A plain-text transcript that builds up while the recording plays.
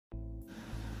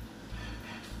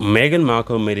Meghan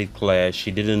Markle made it clear she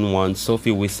didn't want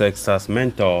Sophie Wessex as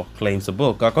mentor, claims the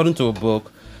book. According to a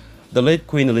book, the late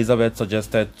Queen Elizabeth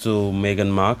suggested to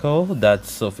Meghan Markle that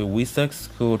Sophie Wessex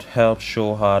could help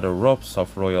show her the ropes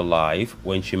of royal life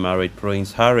when she married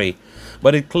Prince Harry,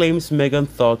 but it claims Meghan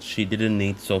thought she didn't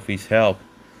need Sophie's help.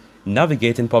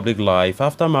 Navigating public life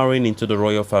after marrying into the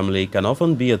royal family can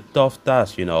often be a tough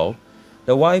task.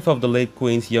 The wife of the late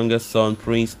Queen's youngest son,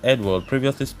 Prince Edward,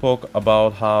 previously spoke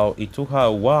about how it took her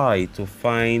a while to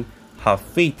find her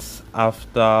feet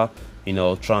after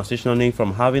transitioning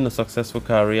from having a successful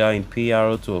career in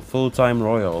PR to a full-time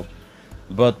royal.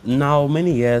 But now,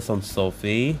 many years on,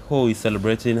 Sophie, who is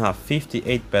celebrating her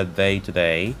 58th birthday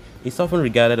today, is often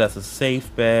regarded as a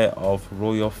safe pair of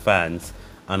royal fans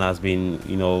and has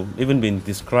even been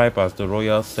described as the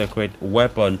royal secret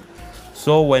weapon.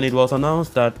 So, when it was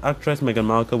announced that actress Meghan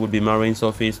Markle would be marrying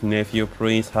Sophie's nephew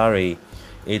Prince Harry,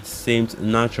 it seemed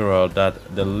natural that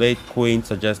the late Queen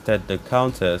suggested the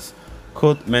Countess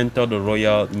could mentor the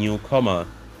royal newcomer.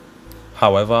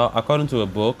 However, according to a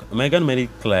book, Meghan made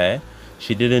it clear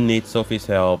she didn't need Sophie's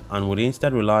help and would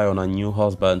instead rely on her new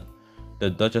husband. The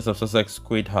Duchess of Sussex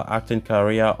quit her acting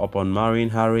career upon marrying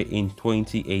Harry in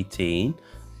 2018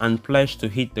 and pledged to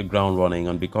hit the ground running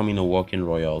on becoming a working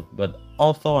royal. But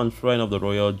author and friend of the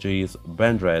royal Giles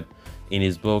Bendred, in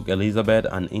his book Elizabeth: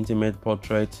 An Intimate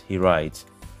Portrait, he writes,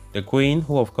 "The Queen,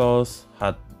 who of course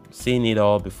had seen it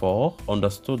all before,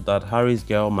 understood that Harry's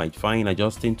girl might find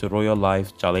adjusting to royal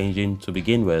life challenging to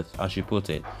begin with, as she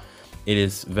put it. It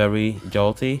is very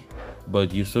jolty,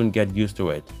 but you soon get used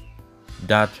to it.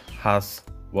 That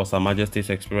was Her Majesty's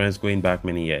experience going back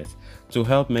many years." To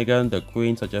help Meghan, the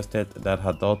Queen suggested that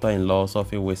her daughter-in-law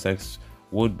Sophie Wessex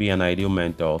would be an ideal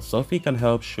mentor. "Sophie can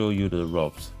help show you the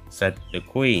ropes," said the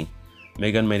Queen.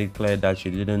 Meghan made it clear that she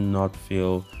did not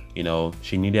feel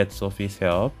she needed Sophie's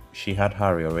help. She had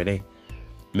Harry already.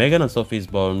 Meghan and Sophie's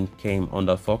bond came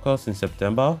under focus in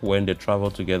September when they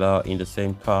traveled together in the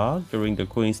same car during the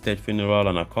Queen's state funeral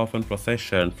and a coffin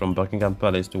procession from Buckingham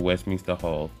Palace to Westminster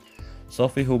Hall.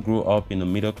 Sophie, who grew up in a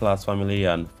middle-class family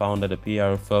and founded a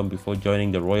PR firm before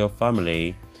joining the royal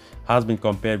family, has been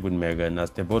compared with Meghan as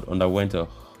they both underwent a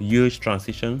huge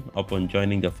transition upon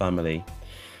joining the family.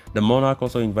 The monarch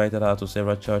also invited her to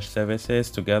several church services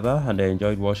together and they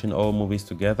enjoyed watching old movies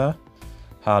together.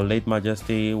 Her late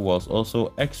Majesty was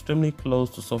also extremely close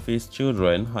to Sophie's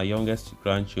children, her youngest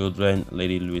grandchildren,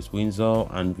 Lady Louise Windsor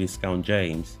and Viscount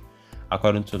James.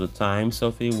 According to the Times,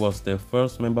 Sophie was the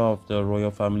first member of the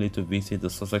royal family to visit the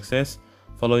Sussexes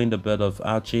following the birth of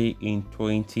Archie in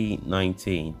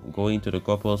 2019, going to the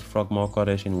couple's Frogmore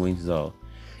cottage in Windsor.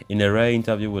 In a rare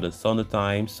interview with the Sunday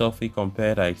Times, Sophie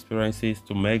compared her experiences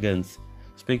to Meghan's.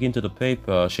 Speaking to the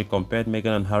paper, she compared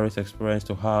Meghan and Harry's experience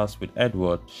to hers with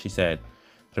Edward. She said,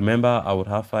 "Remember, I would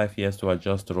have 5 years to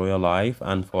adjust to royal life,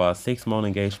 and for our 6-month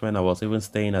engagement, I was even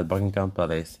staying at Buckingham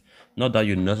Palace. Not that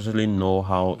you necessarily know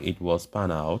how it was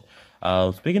pan out."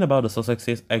 Speaking about the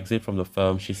Sussexes' exit from the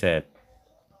firm, she said,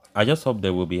 "I just hope they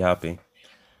will be happy."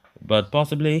 But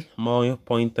possibly more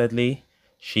pointedly,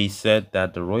 she said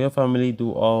that the royal family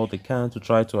do all they can to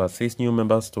try to assist new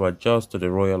members to adjust to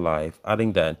the royal life,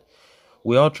 adding that,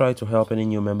 "We all try to help any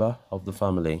new member of the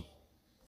family."